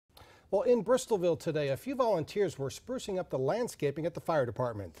Well, in Bristolville today, a few volunteers were sprucing up the landscaping at the fire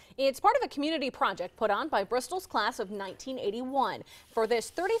department. It's part of a community project put on by Bristol's class of 1981. For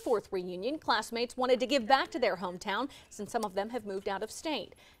this 34th reunion, classmates wanted to give back to their hometown since some of them have moved out of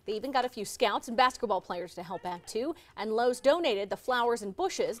state. They even got a few scouts and basketball players to help out too, and Lowe's donated the flowers and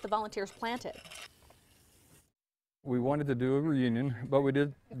bushes the volunteers planted. We wanted to do a reunion, but we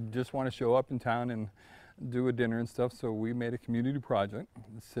did just want to show up in town and do a dinner and stuff, so we made a community project.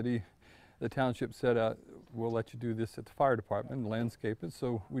 The township said, we'll let you do this at the fire department and landscape it,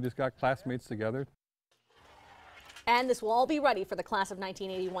 so we just got classmates together. And this will all be ready for the class of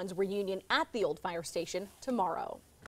 1981's reunion at the old fire station tomorrow.